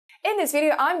In this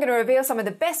video, I'm going to reveal some of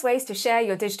the best ways to share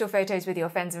your digital photos with your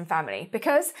friends and family,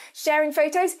 because sharing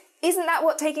photos, isn't that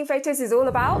what taking photos is all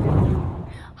about?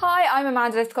 Hi, I'm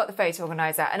Amanda, Littlecott, the photo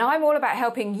organiser, and I'm all about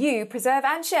helping you preserve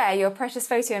and share your precious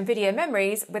photo and video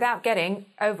memories without getting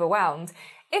overwhelmed.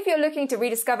 If you're looking to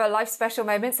rediscover life's special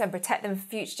moments and protect them for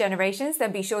future generations,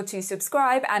 then be sure to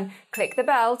subscribe and click the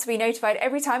bell to be notified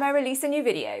every time I release a new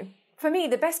video. For me,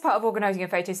 the best part of organising your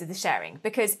photos is the sharing,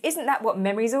 because isn't that what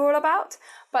memories are all about?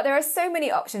 But there are so many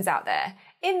options out there.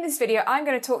 In this video, I'm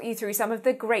going to talk you through some of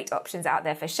the great options out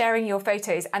there for sharing your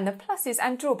photos and the pluses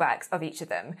and drawbacks of each of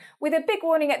them, with a big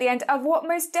warning at the end of what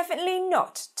most definitely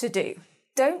not to do.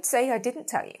 Don't say I didn't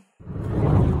tell you.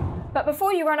 But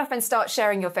before you run off and start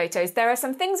sharing your photos, there are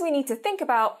some things we need to think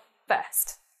about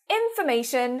first.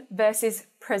 Information versus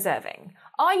preserving.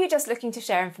 Are you just looking to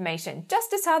share information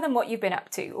just to tell them what you've been up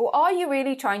to, or are you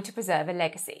really trying to preserve a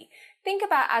legacy? Think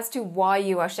about as to why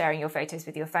you are sharing your photos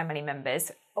with your family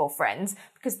members or friends,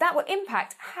 because that will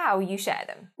impact how you share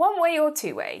them. One way or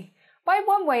two way. By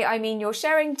one way, I mean you're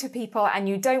sharing to people and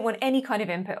you don't want any kind of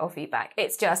input or feedback.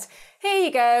 It's just, here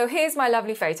you go, here's my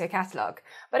lovely photo catalogue.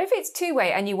 But if it's two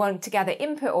way and you want to gather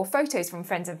input or photos from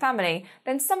friends and family,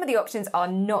 then some of the options are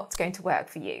not going to work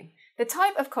for you. The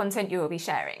type of content you will be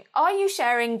sharing. Are you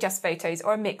sharing just photos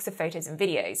or a mix of photos and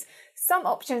videos? Some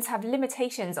options have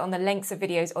limitations on the lengths of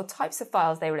videos or types of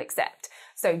files they will accept.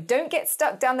 So don't get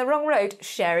stuck down the wrong road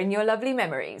sharing your lovely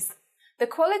memories. The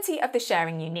quality of the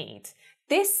sharing you need.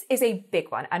 This is a big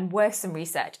one and worth some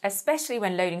research, especially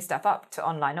when loading stuff up to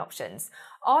online options.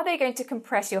 Are they going to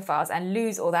compress your files and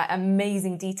lose all that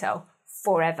amazing detail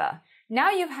forever?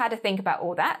 Now you've had to think about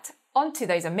all that, onto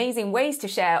those amazing ways to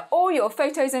share all your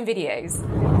photos and videos.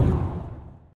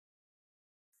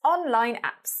 Online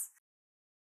apps.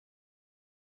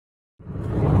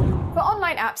 For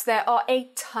online apps, there are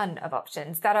a ton of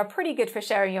options that are pretty good for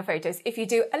sharing your photos if you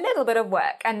do a little bit of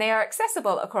work, and they are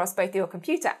accessible across both your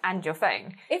computer and your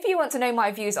phone. If you want to know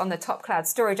my views on the top cloud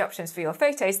storage options for your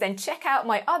photos, then check out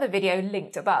my other video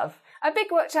linked above. A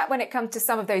big watch out when it comes to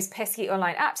some of those pesky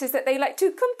online apps is that they like to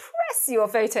compress your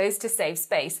photos to save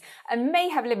space and may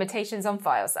have limitations on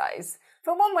file size.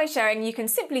 For one-way sharing, you can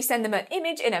simply send them an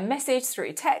image in a message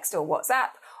through text or WhatsApp,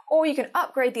 or you can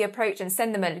upgrade the approach and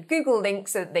send them a Google link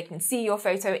so that they can see your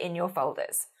photo in your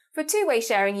folders. For two-way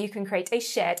sharing, you can create a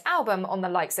shared album on the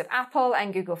likes of Apple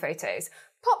and Google Photos.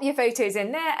 Pop your photos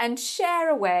in there and share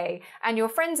away, and your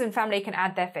friends and family can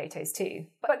add their photos too.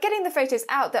 But getting the photos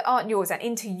out that aren't yours and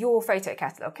into your photo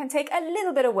catalogue can take a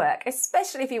little bit of work,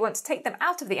 especially if you want to take them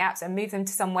out of the apps and move them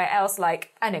to somewhere else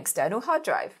like an external hard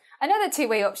drive. Another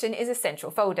two-way option is a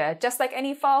central folder, just like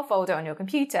any file folder on your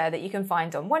computer that you can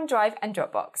find on OneDrive and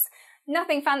Dropbox.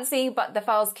 Nothing fancy, but the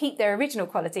files keep their original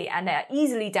quality and they are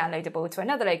easily downloadable to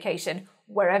another location,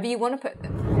 wherever you want to put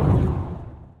them.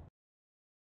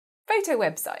 Photo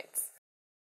websites.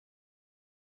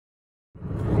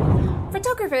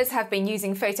 Photographers have been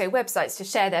using photo websites to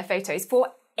share their photos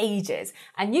for ages,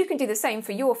 and you can do the same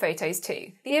for your photos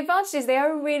too. The advantage is they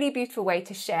are a really beautiful way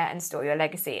to share and store your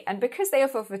legacy, and because they are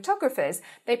for photographers,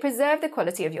 they preserve the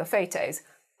quality of your photos.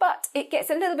 But it gets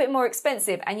a little bit more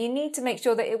expensive and you need to make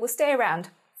sure that it will stay around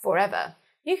forever.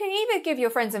 You can either give your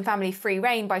friends and family free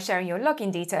rein by sharing your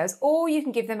login details, or you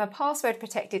can give them a password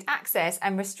protected access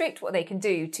and restrict what they can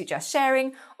do to just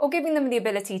sharing, or giving them the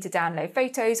ability to download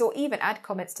photos or even add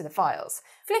comments to the files.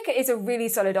 Flickr is a really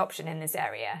solid option in this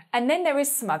area. And then there is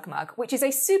SmugMug, which is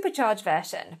a supercharged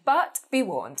version, but be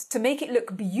warned, to make it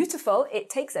look beautiful, it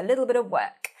takes a little bit of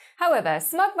work. However,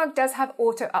 SmugMug does have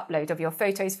auto-upload of your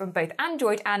photos from both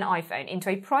Android and iPhone into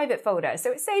a private folder,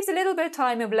 so it saves a little bit of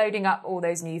time of loading up all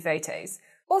those new photos.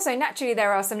 Also, naturally,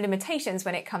 there are some limitations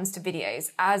when it comes to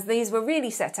videos, as these were really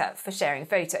set up for sharing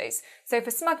photos. So for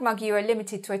SmugMug, you are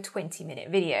limited to a 20-minute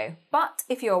video. But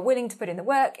if you are willing to put in the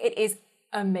work, it is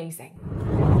amazing.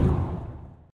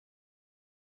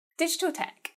 Digital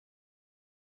tech.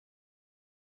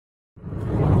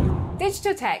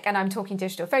 Digital tech, and I'm talking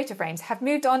digital photo frames, have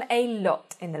moved on a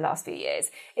lot in the last few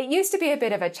years. It used to be a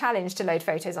bit of a challenge to load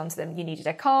photos onto them. You needed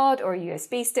a card or a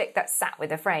USB stick that sat with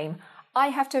the frame. I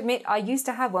have to admit, I used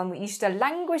to have one that used to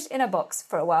languish in a box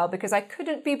for a while because I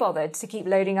couldn't be bothered to keep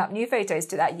loading up new photos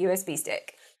to that USB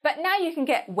stick. But now you can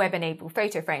get web-enabled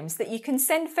photo frames that you can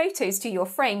send photos to your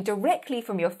frame directly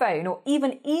from your phone, or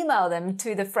even email them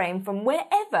to the frame from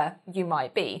wherever you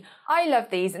might be. I love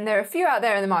these, and there are a few out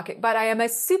there in the market, but I am a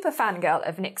super fangirl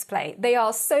of NixPlay. They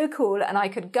are so cool, and I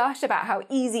could gush about how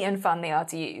easy and fun they are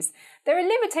to use. There are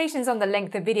limitations on the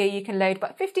length of video you can load,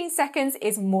 but 15 seconds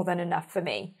is more than enough for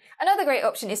me. Another great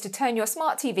option is to turn your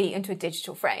smart TV into a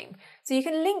digital frame. So you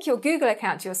can link your Google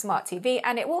account to your smart TV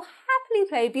and it will happily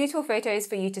play beautiful photos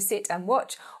for you to sit and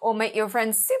watch or make your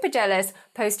friends super jealous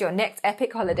post your next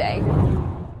epic holiday.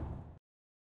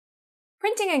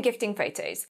 Printing and gifting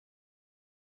photos.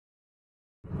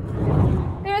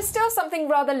 There is still something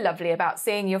rather lovely about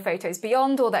seeing your photos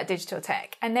beyond all that digital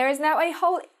tech, and there is now a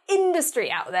whole industry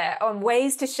out there on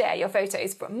ways to share your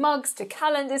photos, from mugs to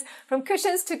calendars, from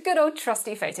cushions to good old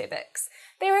trusty photo books.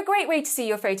 They're a great way to see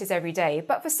your photos every day,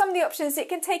 but for some of the options it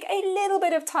can take a little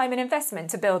bit of time and investment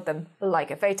to build them,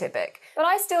 like a photo book. But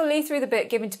I still leaf through the book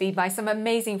given to me by some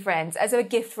amazing friends as a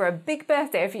gift for a big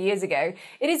birthday a few years ago.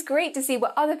 It is great to see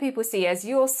what other people see as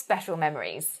your special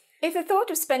memories. If the thought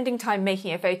of spending time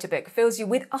making a photo book fills you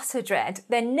with utter dread,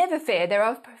 then never fear, there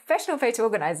are professional photo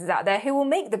organisers out there who will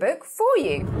make the book for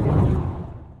you.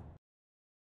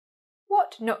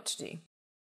 What not to do.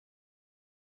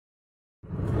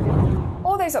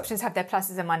 All those options have their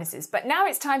pluses and minuses, but now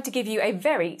it's time to give you a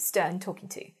very stern talking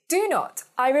to. Do not,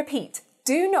 I repeat,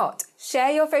 do not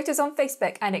share your photos on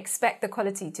Facebook and expect the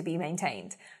quality to be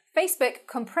maintained. Facebook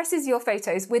compresses your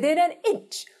photos within an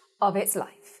inch of its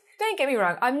life. Don't get me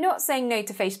wrong, I'm not saying no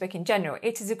to Facebook in general.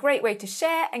 It is a great way to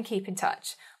share and keep in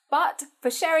touch. But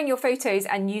for sharing your photos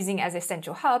and using as a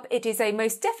central hub, it is a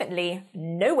most definitely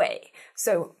no way.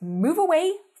 So move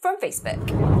away from Facebook.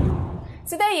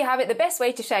 So there you have it, the best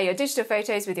way to share your digital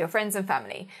photos with your friends and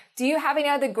family. Do you have any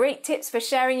other great tips for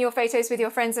sharing your photos with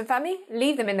your friends and family?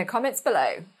 Leave them in the comments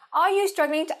below. Are you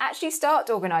struggling to actually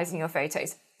start organising your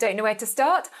photos? Don't know where to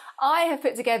start? I have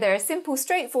put together a simple,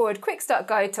 straightforward, quick start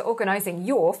guide to organising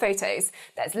your photos.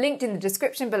 That's linked in the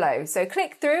description below, so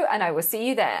click through and I will see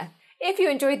you there. If you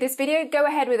enjoyed this video, go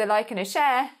ahead with a like and a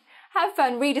share. Have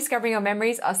fun rediscovering your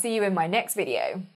memories. I'll see you in my next video.